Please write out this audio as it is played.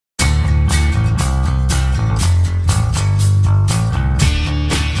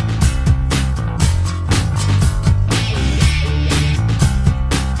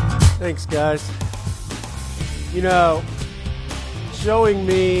guys. You know, showing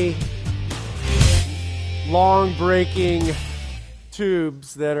me long breaking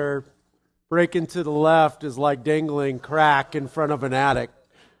tubes that are breaking to the left is like dangling crack in front of an attic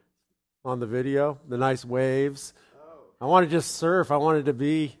on the video, the nice waves. I want to just surf. I wanted to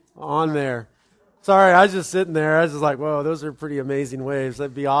be on there. Sorry, I was just sitting there. I was just like, whoa, those are pretty amazing waves.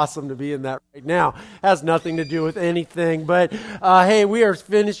 That'd be awesome to be in that right now. Has nothing to do with anything. But, hey, we are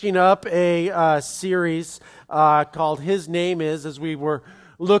finishing up a series called His Name Is, as we were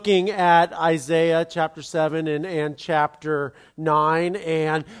looking at Isaiah chapter 7 and chapter 9.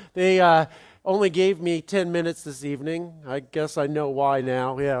 And they only gave me 10 minutes this evening. I guess I know why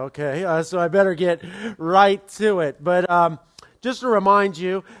now. Yeah, okay. So I better get right to it. But just to remind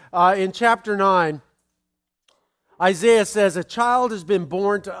you, in chapter 9, Isaiah says, "A child has been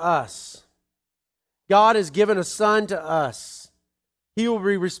born to us. God has given a son to us. He will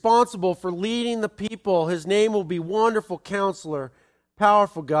be responsible for leading the people. His name will be Wonderful Counselor,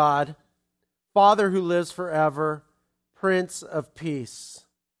 Powerful God, Father who lives forever, Prince of Peace."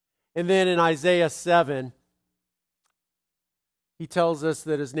 And then in Isaiah 7, he tells us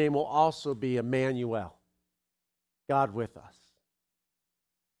that his name will also be Emmanuel, God with us.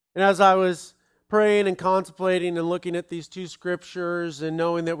 And as I was praying and contemplating and looking at these two scriptures and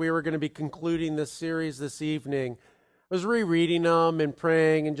knowing that we were going to be concluding this series this evening, I was rereading them and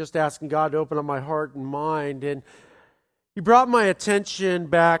praying and just asking God to open up my heart and mind. And He brought my attention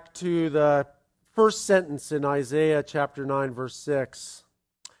back to the first sentence in Isaiah chapter 9, verse 6.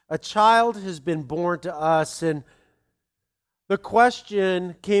 A child has been born to us. And the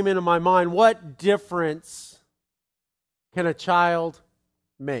question came into my mind, what difference can a child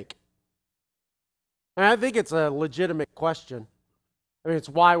make? And I think it's a legitimate question. I mean, it's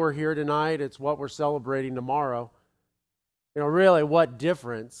why we're here tonight. It's what we're celebrating tomorrow. You know, really, what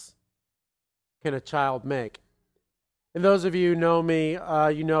difference can a child make? And those of you who know me,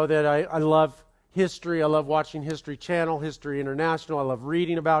 you know that I love history. I love watching History Channel, History International. I love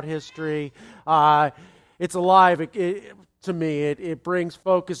reading about history. It's alive. To me, it brings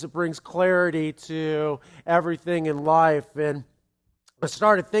focus. It brings clarity to everything in life. And I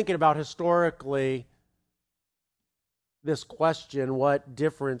started thinking about historically this question, what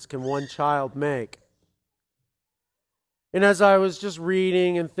difference can one child make? And as I was just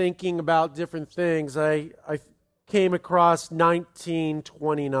reading and thinking about different things, I came across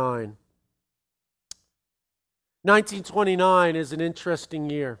 1929. 1929 is an interesting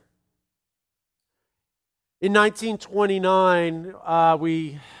year. In 1929,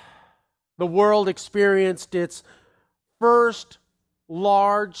 the world experienced its first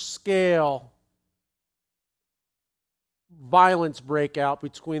large-scale violence breakout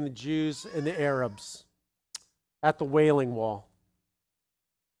between the Jews and the Arabs at the Wailing Wall,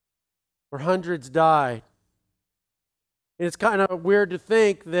 where hundreds died. And it's kind of weird to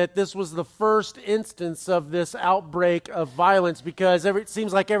think that this was the first instance of this outbreak of violence, because it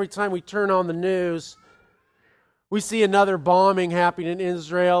seems like every time we turn on the news, we see another bombing happening in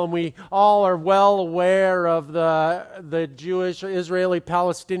Israel, and we all are well aware of the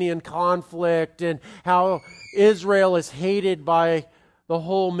Jewish-Israeli-Palestinian conflict and how Israel is hated by the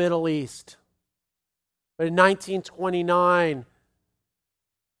whole Middle East. But in 1929,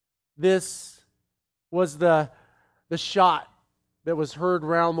 this was the shot that was heard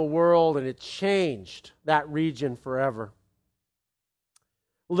around the world, and it changed that region forever.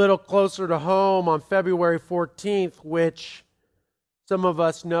 A little closer to home, on February 14th, which some of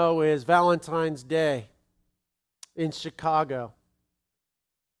us know is Valentine's Day in Chicago,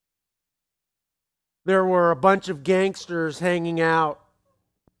 there were a bunch of gangsters hanging out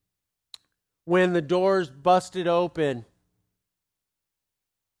when the doors busted open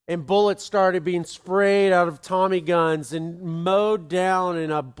and bullets started being sprayed out of Tommy guns and mowed down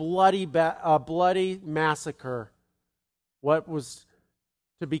in a bloody massacre, what was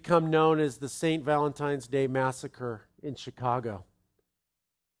to become known as the St. Valentine's Day Massacre in Chicago.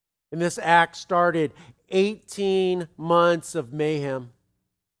 And this act started 18 months of mayhem,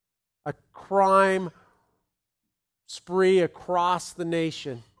 a crime spree across the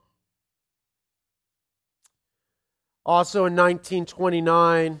nation. Also in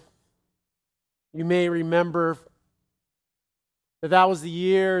 1929, you may remember that was the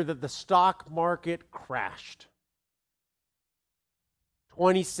year that the stock market crashed.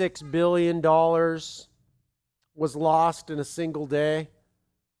 $26 billion was lost in a single day.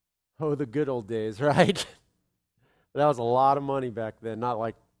 Oh, the good old days, right? That was a lot of money back then, not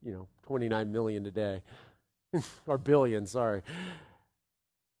like, 29 million today. Or billion, sorry.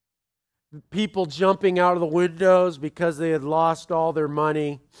 People jumping out of the windows because they had lost all their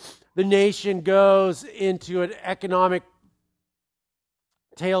money. the nation goes into an economic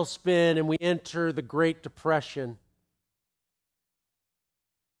tailspin and we enter the Great Depression.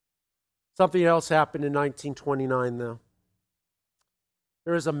 Something else happened in 1929, though.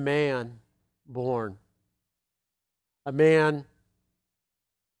 There was a man born. A man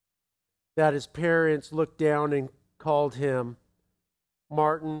that his parents looked down and called him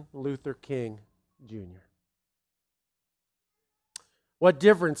Martin Luther King Jr. What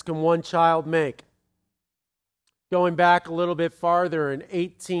difference can one child make? Going back a little bit farther, in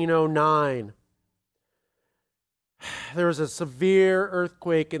 1809, there was a severe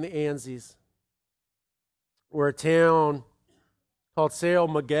earthquake in the Andes where a town called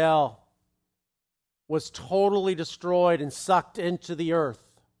São Miguel was totally destroyed and sucked into the earth.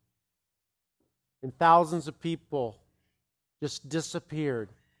 And thousands of people just disappeared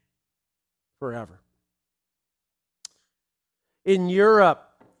forever. In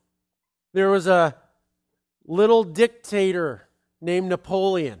Europe, there was a little dictator named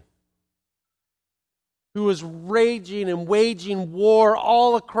Napoleon who was raging and waging war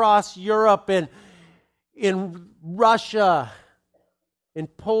all across Europe and in Russia, in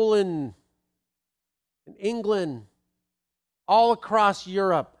Poland, in England, all across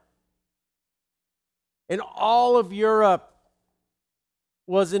Europe. And all of Europe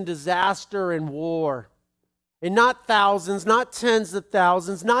was in disaster and war. And not thousands, not tens of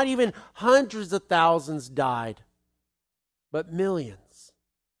thousands, not even hundreds of thousands died, but millions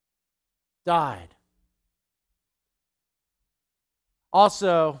died.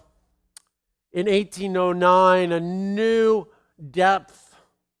 Also, in 1809, a new depth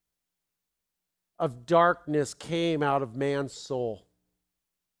of darkness came out of man's soul.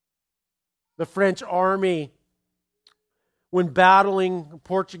 The French army, when battling the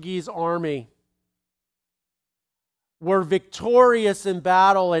Portuguese army, were victorious in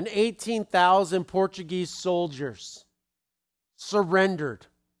battle, and 18,000 Portuguese soldiers surrendered.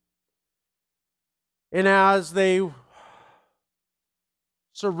 And as they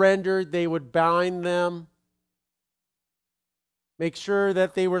surrendered, they would bind them, make sure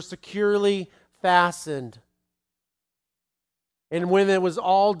that they were securely fastened. And when it was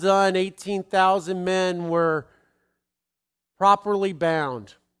all done, 18,000 men were properly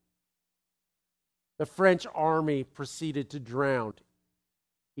bound. The French army proceeded to drown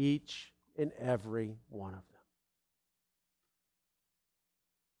each and every one of them.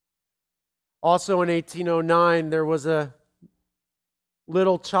 Also in 1809, there was a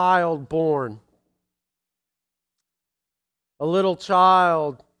little child born. A little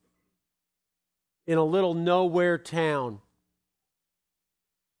child in a little nowhere town.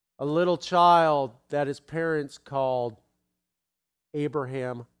 A little child that his parents called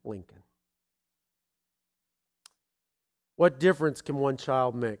Abraham Lincoln. What difference can one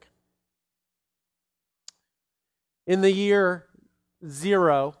child make? In the year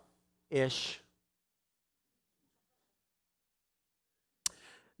 0-ish,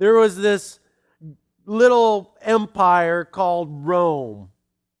 there was this little empire called Rome.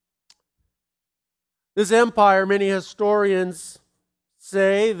 This empire, many historians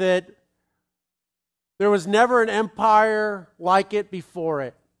say that there was never an empire like it before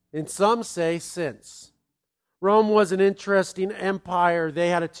it, and some say since. Rome was an interesting empire. They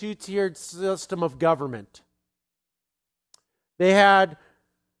had a two-tiered system of government. They had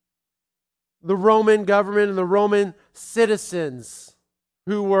the Roman government and the Roman citizens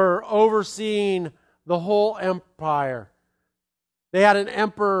who were overseeing the whole empire. They had an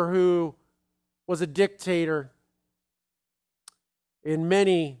emperor who was a dictator. And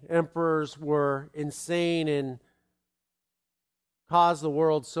many emperors were insane and caused the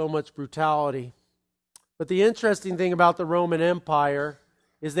world so much brutality. But the interesting thing about the Roman Empire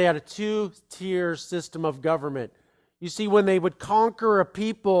is they had a two-tier system of government. You see, when they would conquer a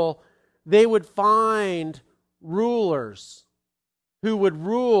people, they would find rulers who would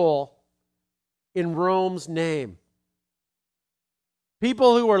rule in Rome's name.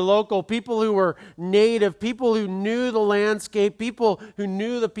 People who were local, people who were native, people who knew the landscape, people who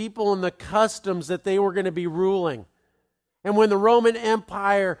knew the people and the customs that they were going to be ruling. And when the Roman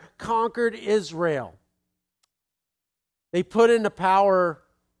Empire conquered Israel, they put into power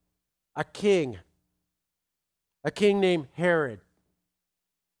a king named Herod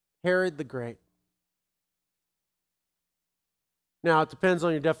the Great. Now, it depends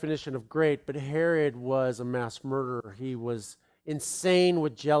on your definition of great, but Herod was a mass murderer. He was insane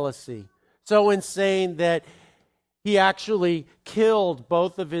with jealousy. So insane that he actually killed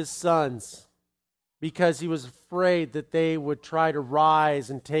both of his sons because he was afraid that they would try to rise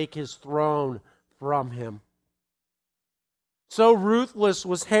and take his throne from him. So ruthless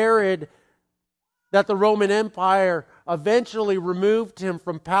was Herod that the Roman Empire eventually removed him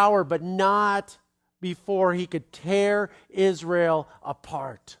from power, but not before he could tear Israel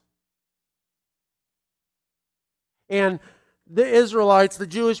apart. And the Israelites, the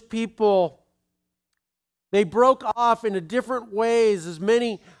Jewish people, they broke off into different ways, as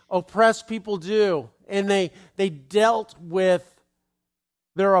many oppressed people do. And they dealt with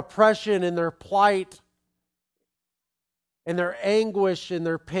their oppression and their plight and their anguish and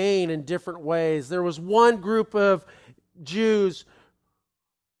their pain in different ways. There was one group of Jews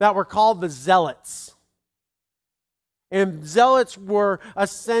that were called the Zealots. And Zealots were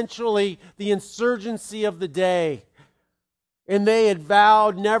essentially the insurgency of the day. And they had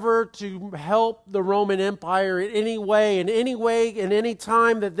vowed never to help the Roman Empire in any way, in any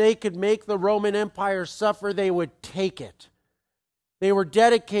time that they could make the Roman Empire suffer, they would take it. They were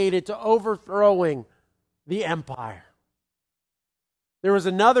dedicated to overthrowing the empire. There was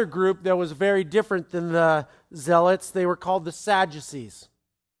another group that was very different than the Zealots. They were called the Sadducees.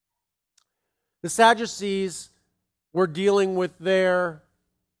 The Sadducees were dealing with their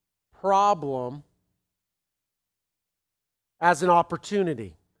problem as an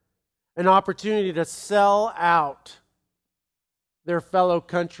opportunity to sell out their fellow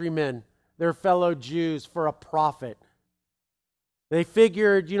countrymen, their fellow Jews for a profit. They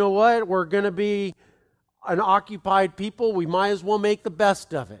figured, you know what, we're going to be an occupied people, we might as well make the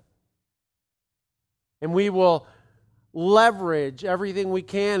best of it. And we will leverage everything we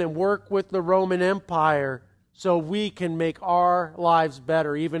can and work with the Roman Empire so we can make our lives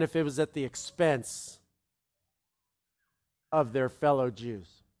better, even if it was at the expense of their fellow Jews.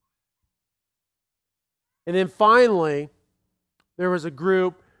 And then finally, there was a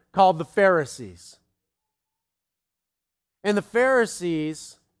group called the Pharisees. And the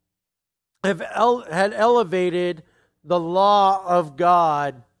Pharisees had elevated the law of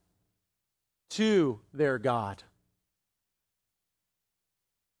God to their God.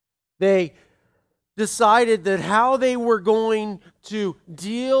 They decided that how they were going to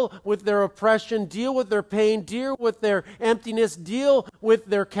deal with their oppression, deal with their pain, deal with their emptiness, deal with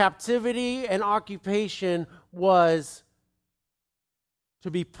their captivity and occupation was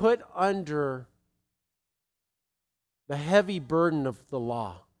to be put under the heavy burden of the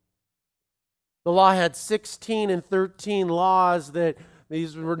law. The law had 16 and 13 laws that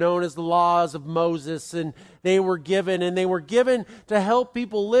these were known as the laws of Moses, and they were given to help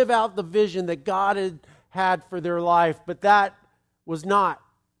people live out the vision that God had for their life, but that was not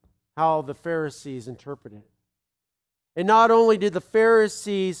how the Pharisees interpreted it. And not only did the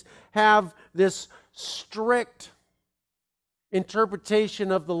Pharisees have this strict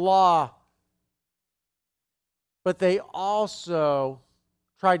interpretation of the law, but they also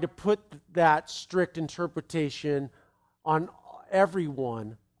tried to put that strict interpretation on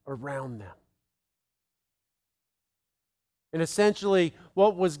everyone around them. And essentially,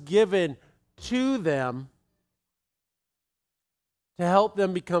 what was given to them to help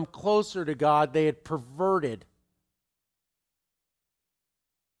them become closer to God, they had perverted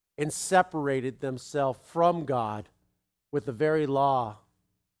and separated themselves from God with the very law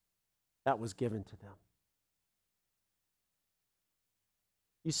that was given to them.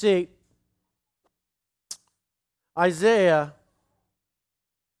 You see, Isaiah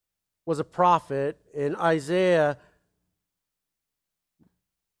was a prophet, and Isaiah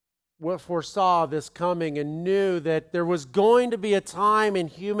foresaw this coming and knew that there was going to be a time in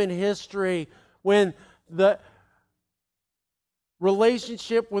human history when the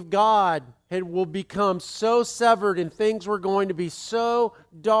relationship with God will become so severed and things were going to be so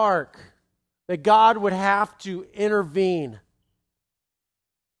dark that God would have to intervene.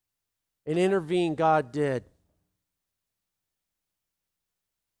 And intervene God did.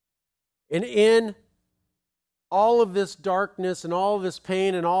 And in all of this darkness and all of this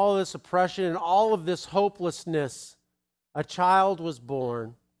pain and all of this oppression and all of this hopelessness, a child was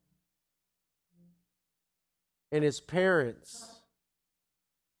born. And his parents,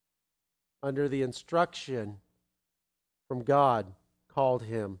 under the instruction from God, called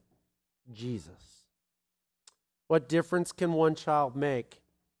him Jesus. What difference can one child make?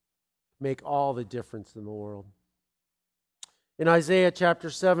 Make all the difference in the world. In Isaiah chapter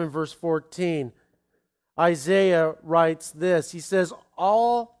 7, verse 14, Isaiah writes this. He says,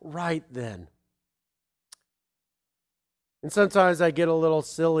 "All right then." And sometimes I get a little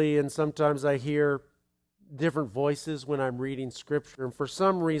silly, and sometimes I hear different voices when I'm reading Scripture. And for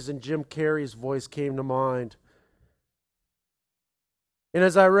some reason, Jim Carrey's voice came to mind. And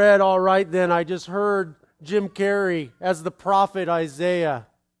as I read, "All right then," I just heard Jim Carrey as the prophet Isaiah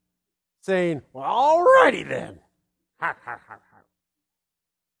saying, "Well, all righty then.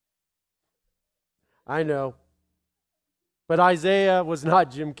 I know. But Isaiah was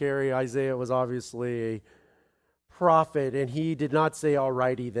not Jim Carrey. Isaiah was obviously a prophet, and he did not say, all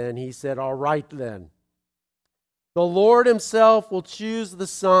righty then. He said, all right then. The Lord himself will choose the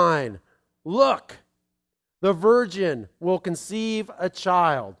sign. Look, the virgin will conceive a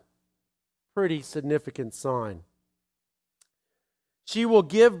child. Pretty significant sign. She will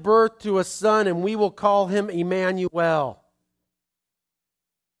give birth to a son, and we will call him Emmanuel,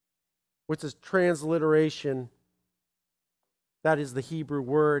 which is transliteration. That is the Hebrew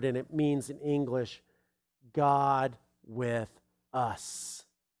word, and it means in English, God with us.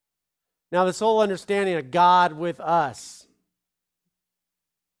 Now, this whole understanding of God with us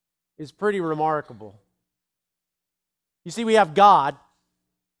is pretty remarkable. You see, we have God,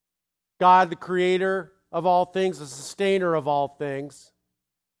 the creator of all things, the sustainer of all things.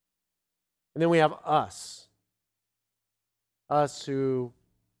 And then we have us who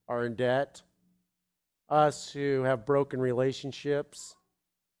are in debt, us who have broken relationships,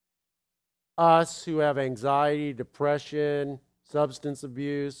 us who have anxiety, depression, substance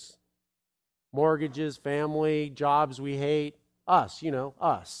abuse, mortgages, family, jobs we hate. Us,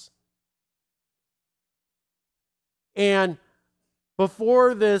 us. And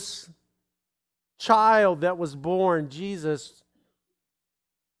before this child that was born, Jesus,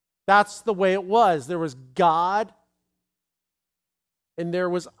 that's the way it was. There was God and there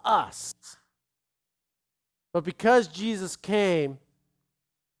was us. But because Jesus came,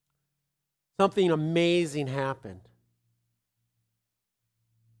 something amazing happened.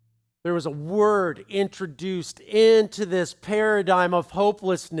 There was a word introduced into this paradigm of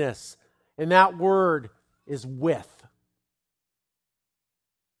hopelessness, and that word is with.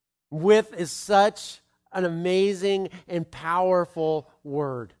 With is such an amazing and powerful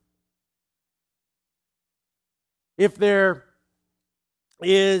word. If there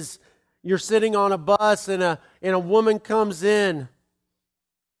is, you're sitting on a bus and a woman comes in,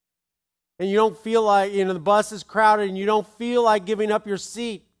 and you don't feel like, the bus is crowded and you don't feel like giving up your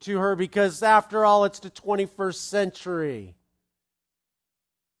seat to her because after all, it's the 21st century.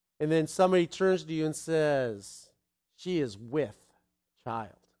 And then somebody turns to you and says, she is with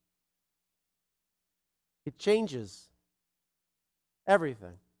child. It changes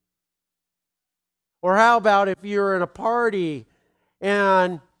everything. Or how about if you're in a party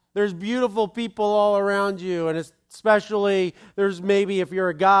and there's beautiful people all around you, and especially there's maybe if you're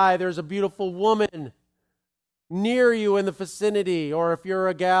a guy, there's a beautiful woman near you in the vicinity, or if you're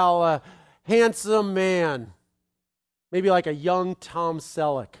a gal, a handsome man, maybe like a young Tom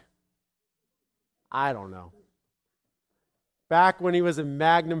Selleck. I don't know. Back when he was in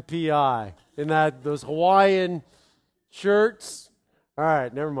Magnum PI, in those Hawaiian shirts. All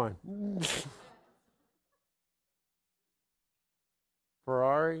right, never mind.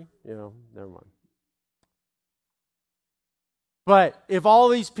 Ferrari, never mind. But if all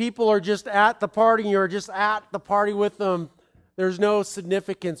these people are just at the party and you're just at the party with them, there's no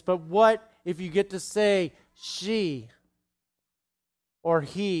significance. But what if you get to say, she or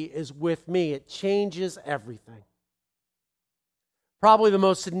he is with me? It changes everything. Probably the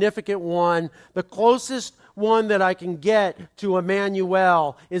most significant one, the closest one that I can get to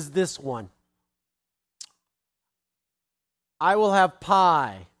Emmanuel is this one. I will have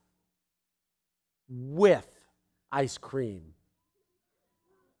pie with ice cream.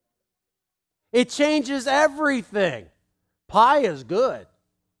 It changes everything. Pie is good,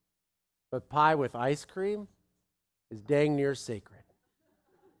 but pie with ice cream is dang near sacred.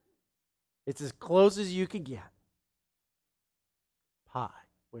 It's as close as you could get. Pie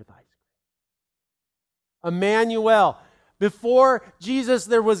with ice cream. Emmanuel. Before Jesus,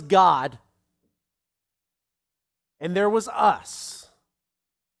 there was God, and there was us.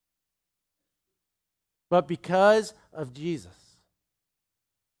 But because of Jesus,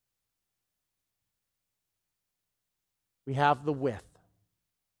 we have the with.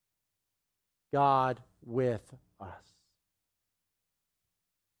 God with us.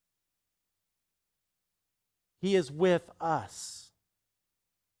 He is with us.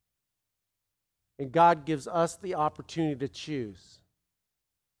 And God gives us the opportunity to choose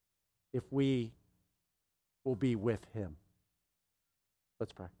if we will be with Him.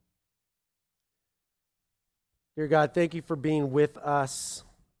 Let's pray. Dear God, thank you for being with us.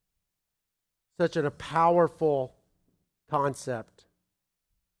 Such a powerful concept.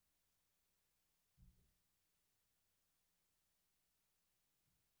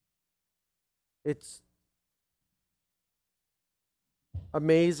 It's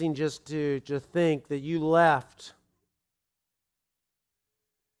amazing just to think that you left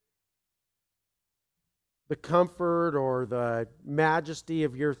the comfort or the majesty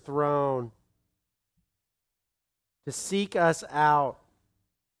of your throne, to seek us out,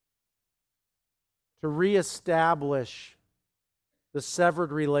 to reestablish the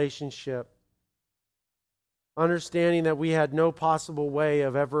severed relationship, understanding that we had no possible way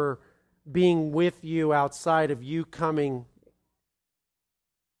of ever being with you outside of you coming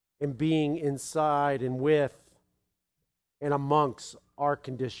and being inside and with and amongst our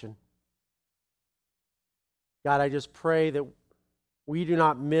condition. God, I just pray that we do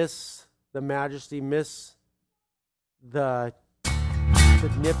not miss the majesty, miss the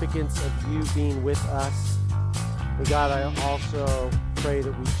significance of you being with us. But God, I also pray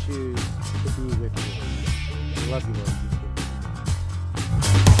that we choose to be with you. I love you, Lord.